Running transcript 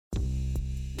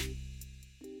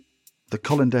The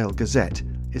Colindale Gazette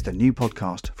is the new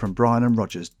podcast from Brian and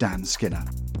Roger's Dan Skinner.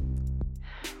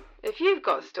 If you've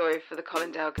got a story for the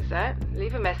Colindale Gazette,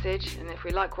 leave a message, and if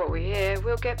we like what we hear,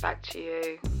 we'll get back to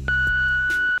you.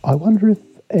 I wonder if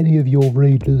any of your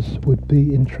readers would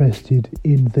be interested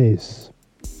in this.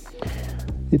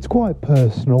 It's quite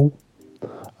personal.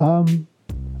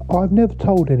 I've never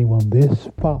told anyone this,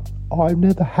 but I've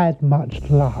never had much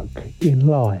luck in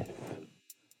life.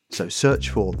 So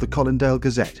search for The Colindale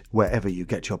Gazette wherever you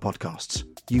get your podcasts.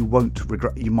 You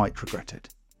might regret it.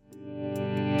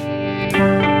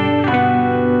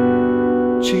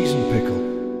 Cheese and pickle.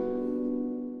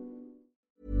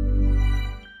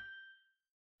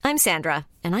 I'm Sandra,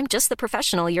 and I'm just the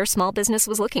professional your small business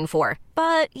was looking for.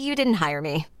 But you didn't hire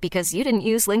me because you didn't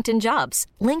use LinkedIn Jobs.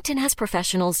 LinkedIn has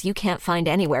professionals you can't find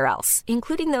anywhere else,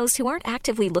 including those who aren't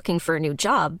actively looking for a new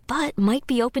job, but might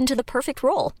be open to the perfect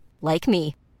role, like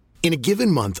me. In a given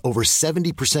month, over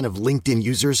 70% of LinkedIn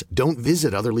users don't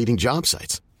visit other leading job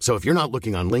sites. So if you're not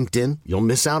looking on LinkedIn, you'll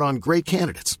miss out on great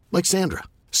candidates like Sandra.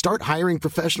 Start hiring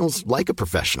professionals like a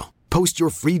professional. Post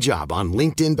your free job on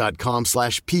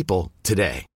linkedin.com/people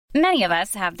today. Many of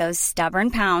us have those stubborn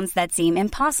pounds that seem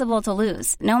impossible to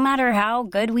lose, no matter how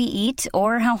good we eat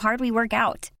or how hard we work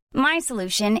out. My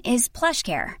solution is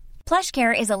PlushCare.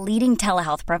 PlushCare is a leading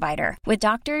telehealth provider with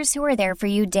doctors who are there for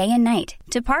you day and night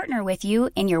to partner with you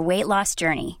in your weight loss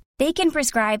journey. They can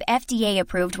prescribe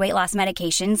FDA-approved weight loss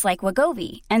medications like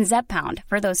Wegovy and Zepbound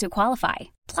for those who qualify.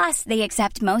 Plus, they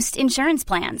accept most insurance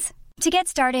plans. To get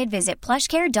started, visit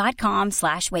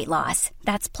plushcare.com/weightloss.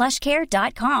 That's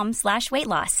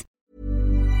plushcare.com/weightloss.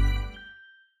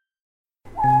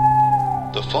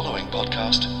 The following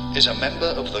podcast is a member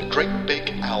of the Great Big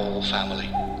Owl family.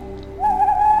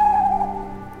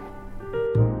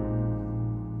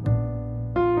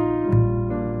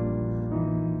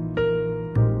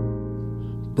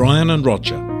 Brian and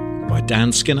Roger by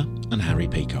Dan Skinner and Harry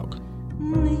Peacock.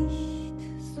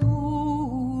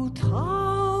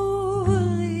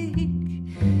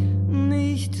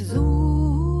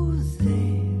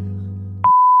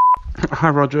 Hi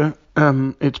Roger,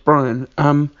 it's Brian.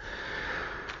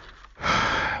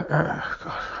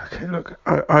 Okay, look,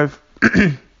 I've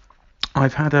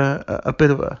I've had a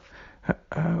bit of a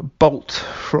bolt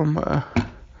from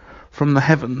the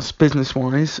heavens,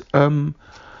 business-wise.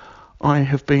 I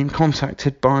have been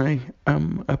contacted by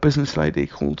a business lady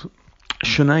called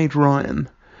Sinead Ryan,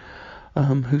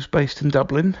 who's based in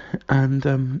Dublin, and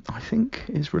I think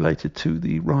is related to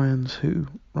the Ryans who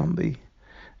run the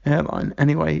airline.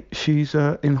 Anyway, she's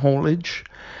in haulage,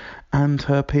 and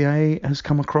her PA has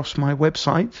come across my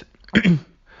website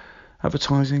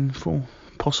advertising for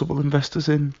possible investors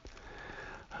in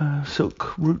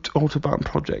Silk Route Autobahn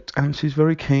project, and she's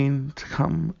very keen to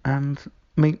come and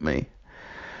meet me.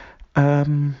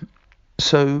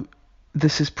 So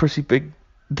this is pretty big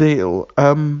deal.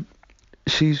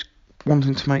 She's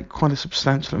wanting to make quite a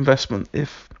substantial investment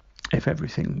if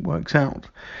everything works out.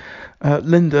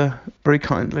 Linda very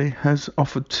kindly has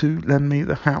offered to lend me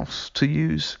the house to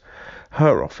use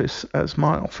her office as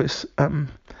my office,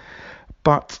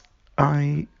 but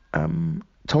I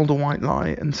told a white lie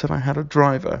and said I had a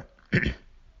driver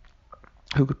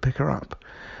who could pick her up.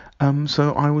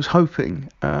 So I was hoping,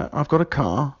 I've got a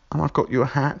car and I've got you a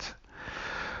hat,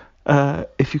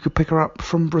 if you could pick her up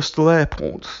from Bristol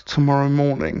Airport tomorrow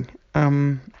morning.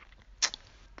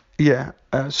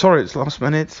 Sorry it's last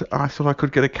minute. I thought I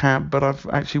could get a cab, but I've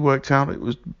actually worked out it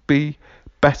would be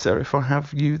better if I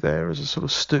have you there as a sort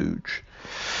of stooge.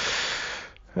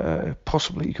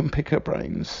 Possibly you can pick her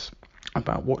brains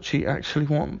about what she actually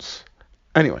wants.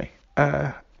 Anyway,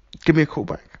 give me a call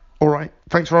back. All right.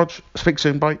 Thanks, Rog. Speak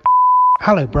soon. Bye.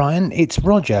 Hello, Brian. It's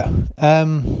Roger.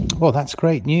 Well, that's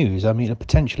great news. I mean, a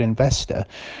potential investor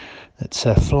that's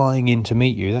flying in to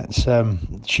meet you. That's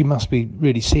she must be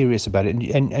really serious about it.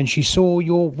 And she saw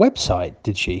your website,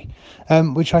 did she?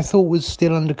 Which I thought was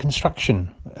still under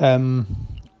construction. No?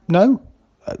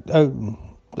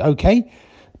 Okay.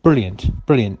 Brilliant.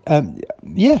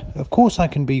 Yeah, of course I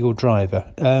can be your driver.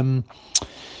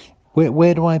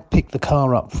 Where do I pick the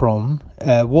car up from?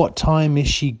 What time is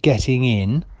she getting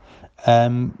in?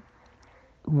 The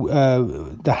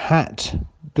hat.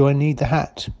 Do I need the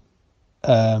hat?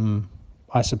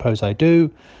 I suppose I do.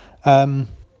 Any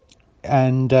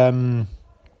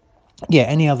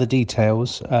other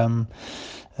details? I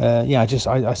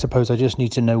suppose I just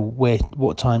need to know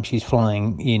what time she's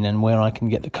flying in and where I can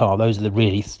get the car. Those are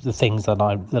the things that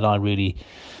I really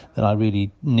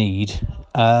need.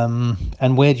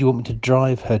 And where do you want me to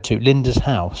drive her to? Linda's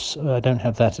house. I don't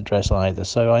have that address either,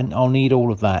 so I'll need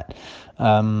all of that.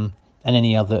 and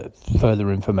any other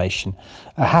further information.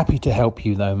 Happy to help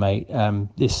you though, mate.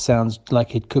 This sounds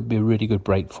like it could be a really good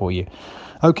break for you.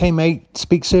 Okay, mate.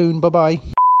 Speak soon. Bye-bye.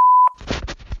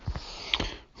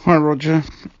 Hi, Roger.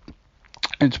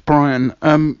 It's Brian.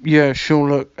 Yeah, sure.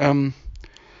 Look,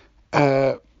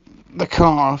 the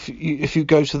car. If you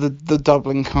go to the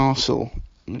Dublin Castle,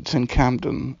 it's in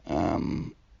Camden.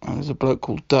 And there's a bloke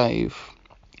called Dave.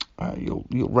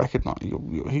 You'll recognise.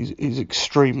 He's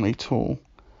extremely tall,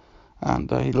 and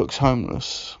he looks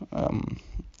homeless.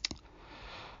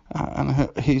 And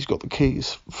he's got the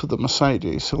keys for the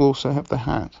Mercedes. He'll also have the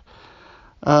hat.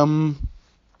 And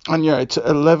yeah, it's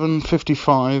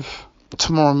 11:55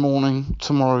 tomorrow morning.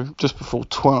 Tomorrow, just before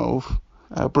 12,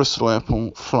 Bristol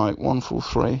Airport flight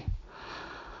 143.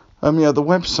 Yeah, the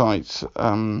website.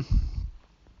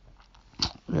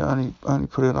 Yeah, I only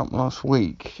put it up last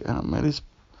week. It is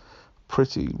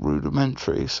pretty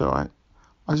rudimentary. So I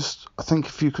think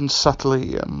if you can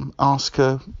subtly ask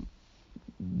her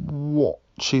what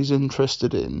she's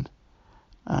interested in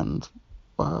and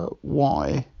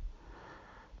why,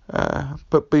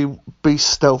 but be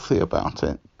stealthy about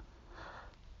it.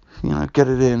 You know, get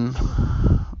it in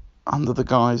under the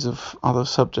guise of other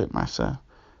subject matter.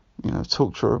 You know,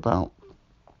 talk to her about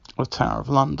the Tower of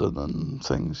London and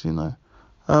things. You know,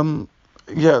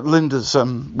 yeah, Linda's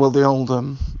the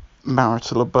old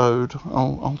marital abode.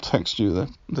 I'll text you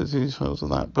the details of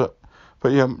that. But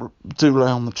yeah, do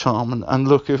lay on the charm and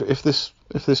look, if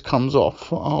this comes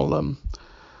off, I'll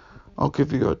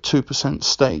give you a 2%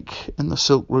 stake in the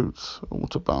Silk Route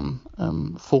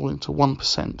Autobahn, falling to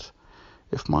 1%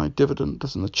 if my dividend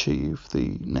doesn't achieve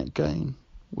the net gain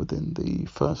within the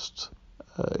first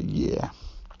year.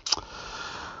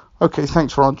 Okay,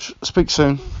 thanks, Rog. Speak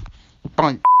soon.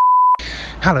 Bye.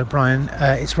 Hello, Brian.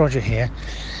 It's Roger here.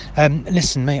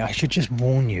 Listen, mate, I should just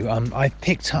warn you. I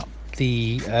picked up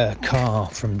the car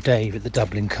from Dave at the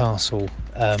Dublin Castle,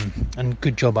 and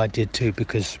good job I did too,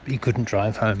 because he couldn't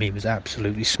drive home. He was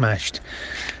absolutely smashed.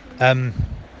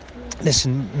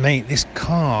 Listen, mate, this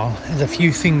car, there's a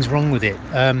few things wrong with it.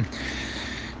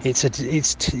 It's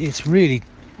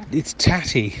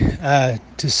tatty,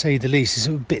 to say the least.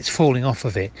 There's bits falling off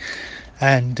of it,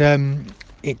 and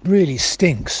it really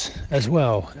stinks as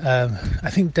well. I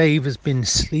think Dave has been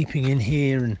sleeping in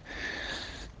here and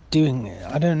doing,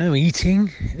 I don't know,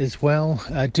 eating as well,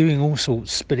 doing all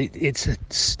sorts, but it's a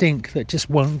stink that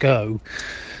just won't go.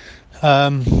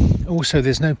 Also,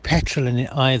 there's no petrol in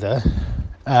it either,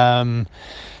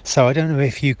 so I don't know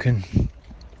if you can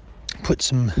put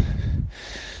some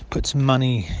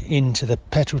money into the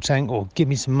petrol tank, or give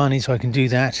me some money so I can do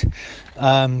that,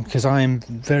 because I am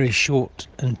very short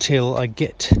until I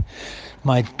get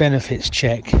my benefits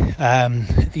check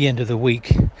at the end of the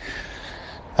week.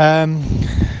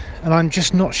 And I'm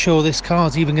just not sure this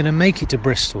car's even going to make it to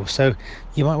Bristol, so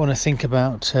you might want to think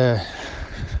about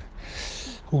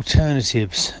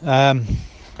alternatives,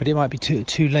 but it might be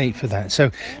too late for that. So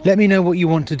let me know what you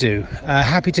want to do.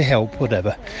 Happy to help,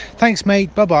 whatever. Thanks,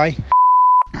 mate. Bye-bye.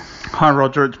 Hi,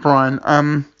 Roger. It's Brian.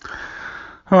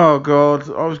 Oh God,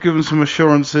 I was given some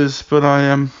assurances, but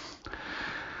I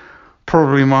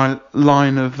probably my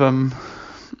line of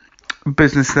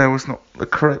business there was not the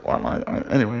correct one.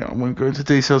 Anyway, I won't go into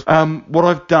details. What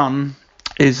I've done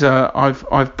is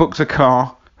I've booked a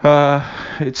car.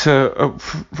 It's a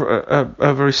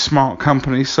very smart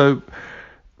company, so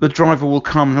the driver will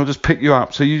come and he'll just pick you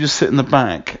up. So you just sit in the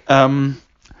back.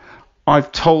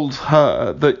 I've told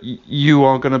her that you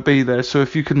are going to be there, so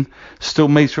if you can still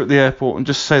meet her at the airport and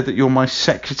just say that you're my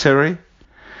secretary,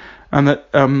 and that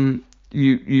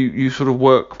you sort of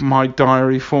work my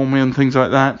diary for me and things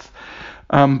like that.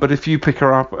 But if you pick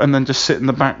her up and then just sit in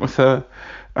the back with her,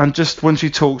 and just when she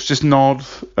talks, just nod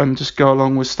and just go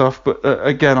along with stuff. But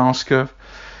again, ask her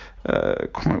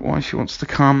quite why she wants to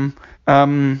come.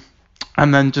 And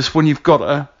then just when you've got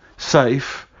her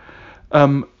safe,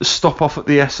 stop off at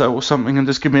the Esso or something and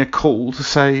just give me a call to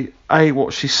say A,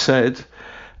 what she said,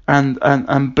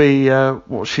 and B,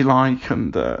 what she like,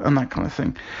 and that kind of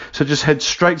thing. So just head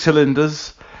straight to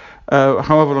Linda's,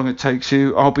 however long it takes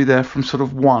you. I'll be there from sort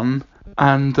of 1,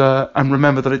 and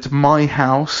remember that it's my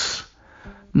house.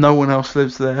 No one else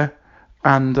lives there,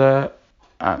 and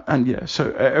yeah.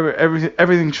 So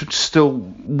everything should still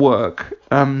work.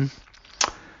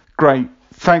 Great.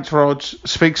 Thanks, Rog.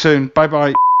 Speak soon. Bye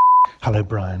bye. Hello,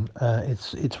 Brian.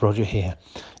 It's Roger here.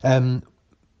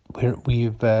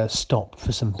 We've stopped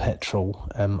for some petrol.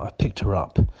 I picked her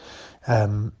up.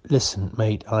 Listen,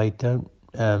 mate, I don't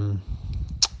know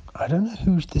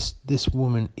who this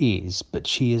woman is, but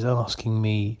she is asking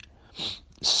me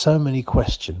so many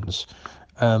questions,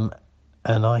 and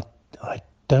I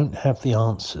don't have the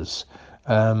answers.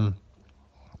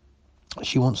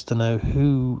 She wants to know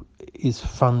who is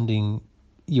funding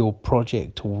your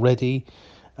project already.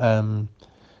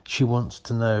 She wants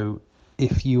to know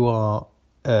if you are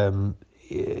working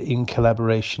in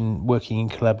collaboration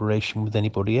with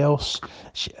anybody else,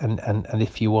 and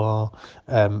if you are,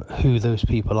 who those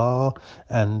people are,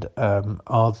 and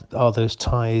are those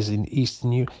ties in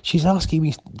Eastern Europe. She's asking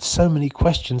me so many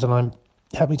questions, and I'm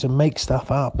having to make stuff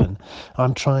up, and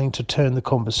I'm trying to turn the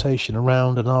conversation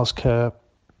around and ask her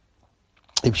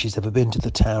if she's ever been to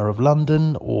the Tower of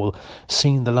London or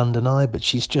seen the London Eye, but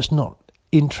she's just not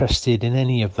interested in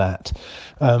any of that.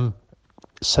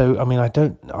 So, I mean, I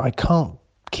can't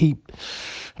keep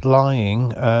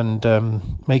lying and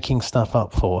making stuff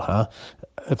up for her,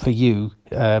 for you.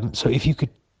 So if you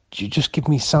could just give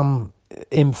me some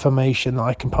information that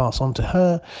I can pass on to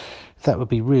her, that would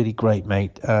be really great,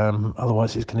 mate.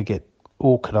 Otherwise it's going to get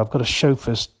awkward. I've got a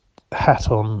chauffeur's hat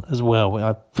on as well.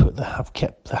 I've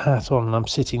kept the hat on and I'm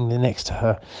sitting there next to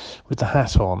her with the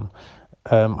hat on.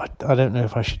 I don't know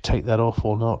if I should take that off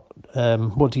or not.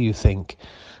 What do you think?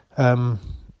 I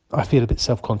feel a bit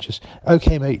self-conscious.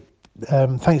 Okay, mate.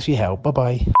 Thanks for your help.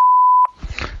 Bye-bye.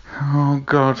 Oh,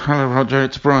 God. Hello, Roger.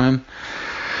 It's Brian.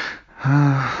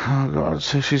 Oh, God.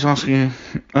 So she's asking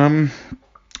you.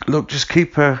 Look, just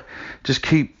keep... Oh,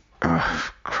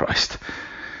 Christ.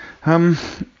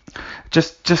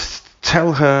 Just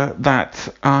tell her that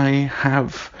I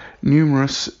have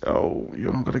numerous... Oh,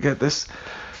 you're not going to get this.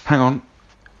 Hang on.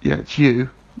 Yeah, it's you.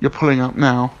 You're pulling up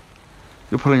now.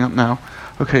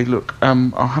 Okay, look,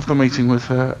 I'll have the meeting with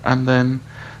her, and then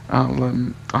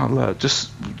I'll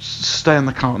just stay in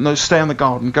the car. No, stay in the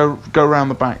garden. Go around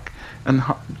the back and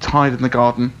hide in the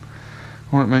garden.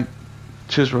 All right, mate.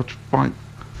 Cheers, Roger. Bye.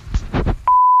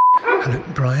 Hello,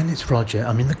 Brian. It's Roger.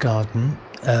 I'm in the garden,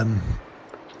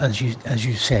 as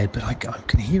you said, but I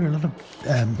can hear a lot of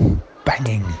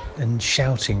banging and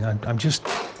shouting. I'm just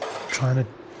trying to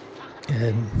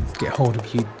get hold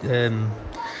of you.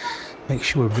 Make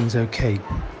sure everything's okay.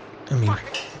 I mean,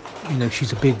 you know,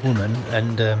 she's a big woman,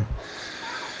 and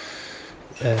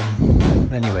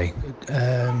anyway,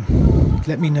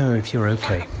 let me know if you're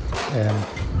okay.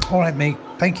 All right, mate.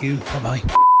 Thank you. Bye-bye.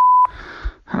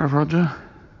 Hello, Roger.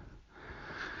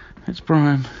 It's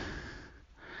Brian.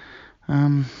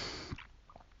 I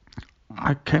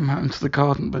came out into the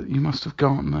garden, but you must have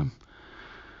gone.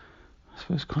 I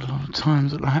suppose quite a lot of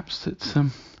time's elapsed. It's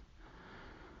nearly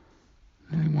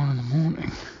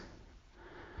 1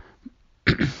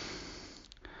 a.m.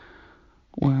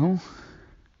 Well,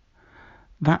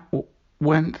 that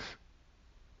went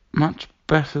much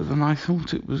better than I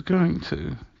thought it was going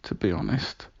to be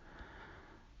honest.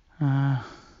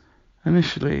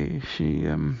 Initially, she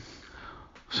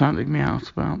sounded me out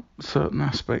about certain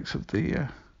aspects of the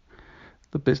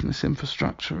business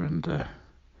infrastructure, and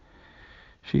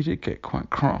she did get quite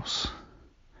cross,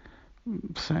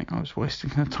 saying I was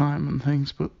wasting her time and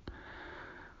things, but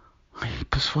I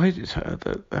persuaded her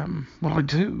that, I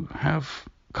do have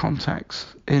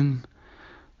contacts in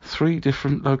 3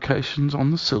 different locations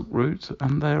on the Silk Route,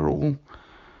 and they're all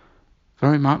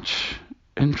very much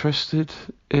interested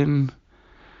in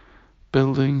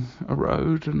building a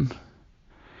road, and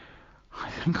I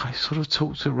think I sort of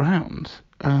talked around.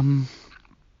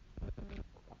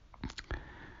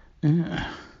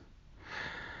 Yeah.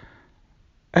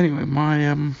 Anyway,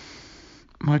 my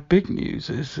big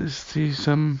news is these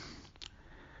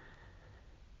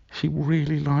she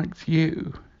really liked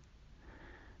you.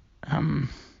 In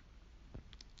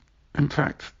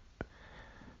fact,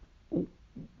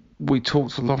 we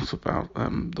talked a lot about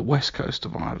the west coast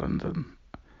of Ireland, and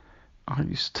I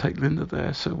used to take Linda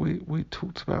there, so we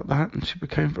talked about that, and she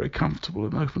became very comfortable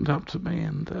and opened up to me,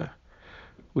 and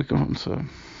we got onto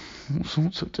all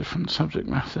sorts of different subject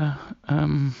matter.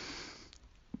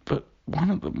 But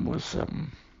one of them was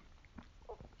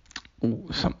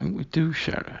something we do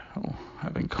share or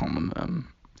have in common.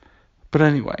 But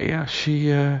anyway, yeah,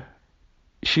 she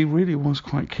really was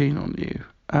quite keen on you,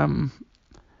 and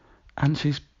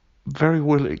she's very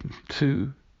willing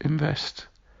to invest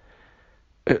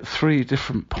at 3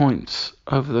 different points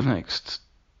over the next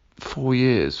 4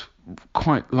 years,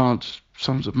 quite large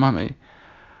sums of money.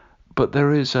 But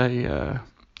there is a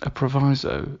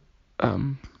proviso,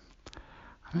 and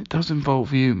it does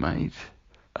involve you, mate.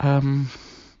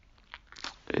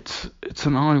 It's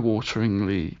an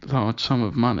eye-wateringly large sum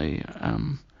of money.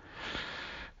 And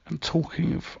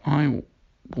talking of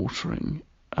eye-watering,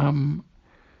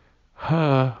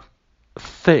 her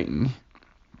thing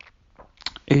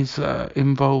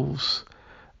involves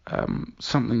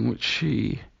something which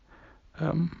she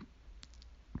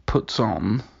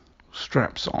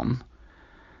straps on,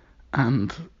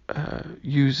 and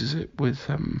uses it with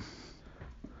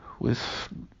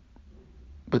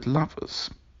lovers.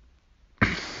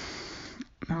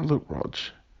 Now look, Rog,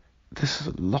 this is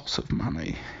a lot of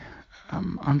money.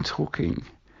 I'm talking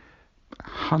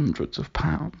hundreds of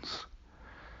pounds.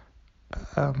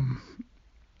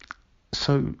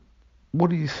 So what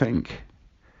do you think?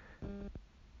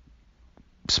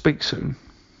 Speak soon.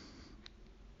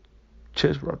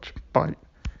 Cheers, Rog. Bye.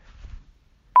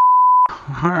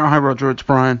 Hi, Roger. It's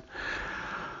Brian.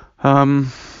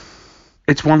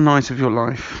 It's one night of your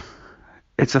life.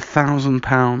 It's £1,000.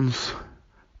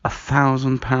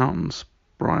 £1,000,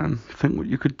 Brian. Think what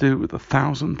you could do with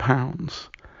 £1,000.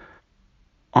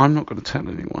 I'm not going to tell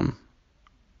anyone.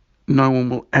 No one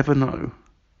will ever know.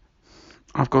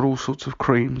 I've got all sorts of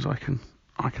creams I can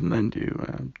lend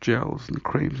you, gels and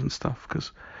creams and stuff,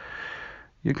 because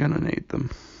you're going to need them.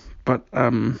 But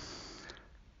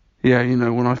yeah, you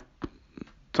know, when I've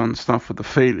done stuff with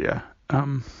Ophelia,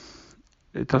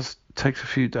 it takes a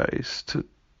few days to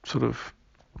sort of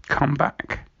come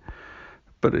back,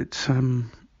 but it's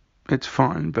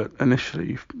fine. But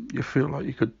initially you feel like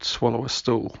you could swallow a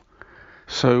stool.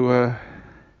 So,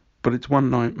 but it's one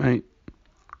night, mate.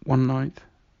 One night,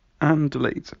 and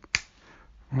delete.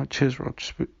 Right, cheers, Rog.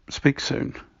 Speak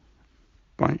soon.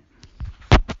 Bye.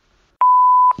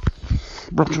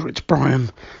 Roger, it's Brian.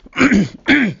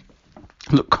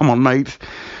 Look, come on, mate.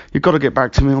 You've got to get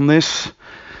back to me on this.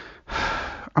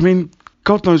 I mean,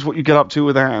 God knows what you get up to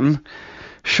with Anne.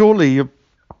 Surely you...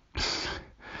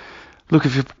 Look,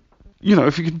 if you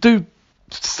could do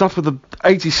stuff with an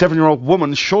 87-year-old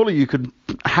woman, surely you could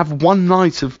have one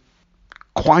night of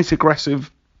quite aggressive,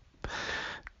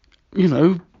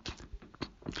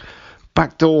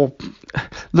 backdoor...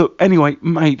 Look, anyway,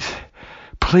 mate,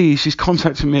 please, she's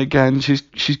contacting me again. She's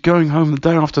going home the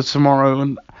day after tomorrow,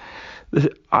 and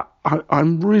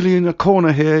I'm really in a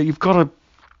corner here. You've got to...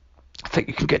 I think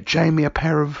you can get Jamie a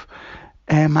pair of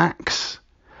Air Max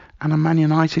and a Man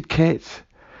United kit,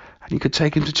 and you could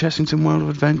take him to Chessington World of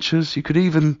Adventures. You could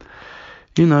even,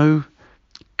 go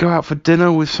out for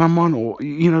dinner with someone, or,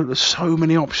 there's so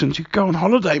many options. You could go on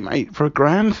holiday, mate, for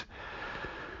 £1,000.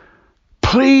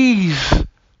 Please.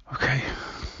 Okay.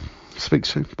 Speak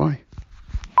soon. Bye.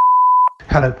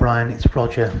 Hello, Brian. It's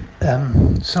Roger.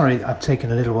 Sorry, I've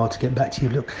taken a little while to get back to you.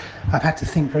 Look, I've had to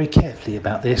think very carefully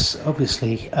about this.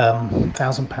 Obviously,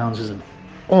 £1,000 is an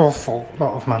awful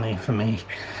lot of money for me,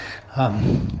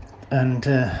 and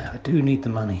I do need the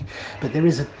money. But there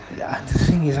is the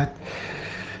thing is,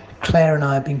 Claire and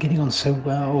I have been getting on so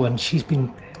well, and she's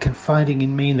been confiding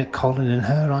in me that Colin and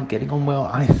her aren't getting on well.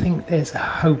 I think there's a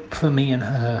hope for me and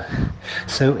her.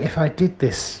 So if I did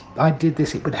this,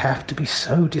 it would have to be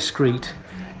so discreet.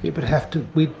 It would have to,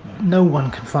 no one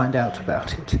can find out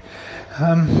about it.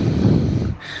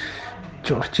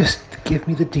 George, just give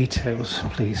me the details,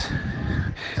 please.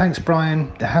 Thanks,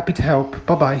 Brian. Happy to help.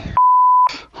 Bye-bye.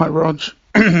 Hi, Rog.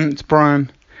 It's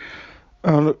Brian.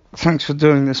 Look, thanks for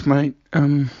doing this, mate.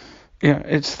 Yeah,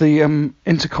 it's the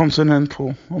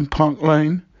Intercontinental on Park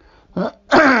Lane,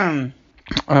 9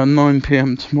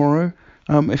 p.m. tomorrow.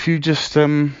 If you just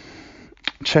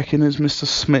check in as Mr.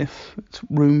 Smith, it's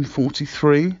room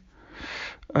 43.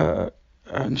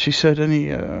 And she said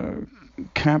any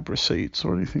cab receipts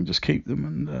or anything, just keep them,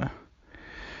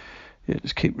 and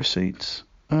just keep receipts.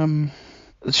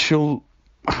 She'll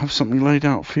have something laid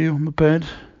out for you on the bed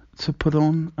to put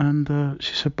on, and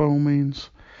she said by all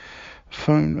means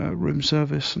phone room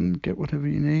service and get whatever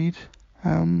you need.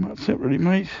 That's it really,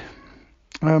 mate.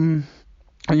 And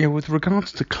yeah, with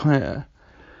regards to Claire,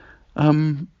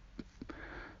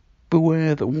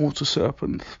 beware the water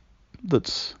serpent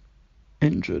that's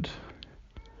injured.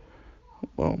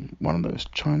 Well, one of those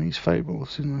Chinese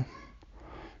fables,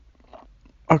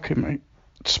 Okay, mate.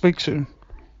 Speak soon.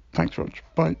 Thanks, Rog.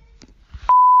 Bye.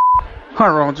 Hi,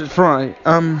 Rog. It's Fry.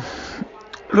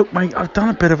 Look, mate, I've done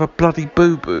a bit of a bloody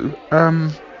boo-boo.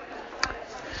 I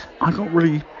got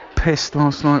really pissed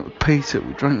last night with Peter.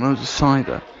 We drank loads of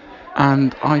cider.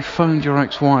 And I phoned your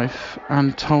ex-wife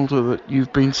and told her that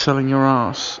you've been selling your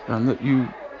ass and that you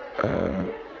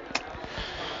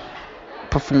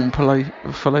performed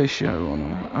fellatio on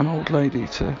an old lady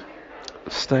to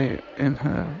stay in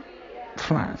her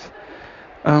flat.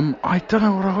 I don't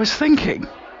know what I was thinking.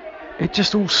 It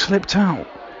just all slipped out.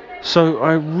 So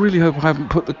I really hope I haven't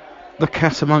put the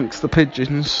cat amongst the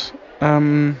pigeons.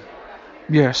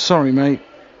 Yeah, sorry, mate.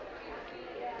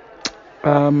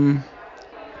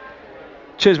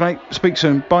 Cheers, mate. Speak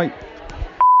soon. Bye.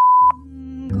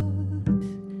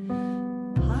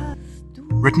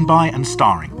 Written by and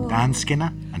starring Dan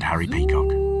Skinner and Harry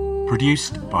Peacock.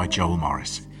 Produced by Joel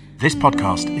Morris. This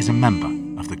podcast is a member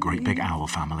of the Great Big Owl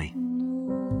family.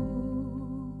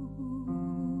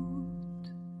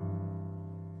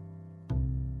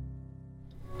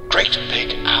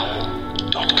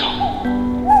 GreatBigOwl.com.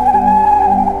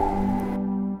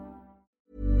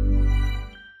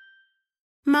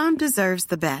 Mom deserves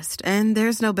the best, and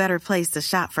there's no better place to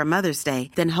shop for Mother's Day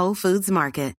than Whole Foods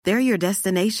Market. They're your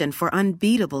destination for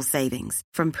unbeatable savings,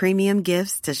 from premium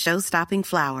gifts to show-stopping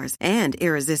flowers and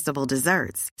irresistible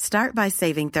desserts. Start by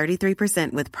saving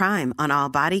 33% with Prime on all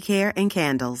body care and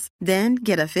candles. Then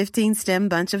get a 15-stem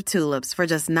bunch of tulips for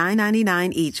just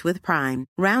 $9.99 each with Prime.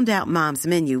 Round out Mom's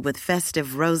menu with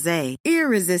festive rosé,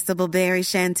 irresistible berry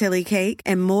chantilly cake,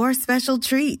 and more special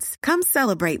treats. Come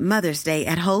celebrate Mother's Day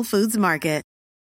at Whole Foods Market.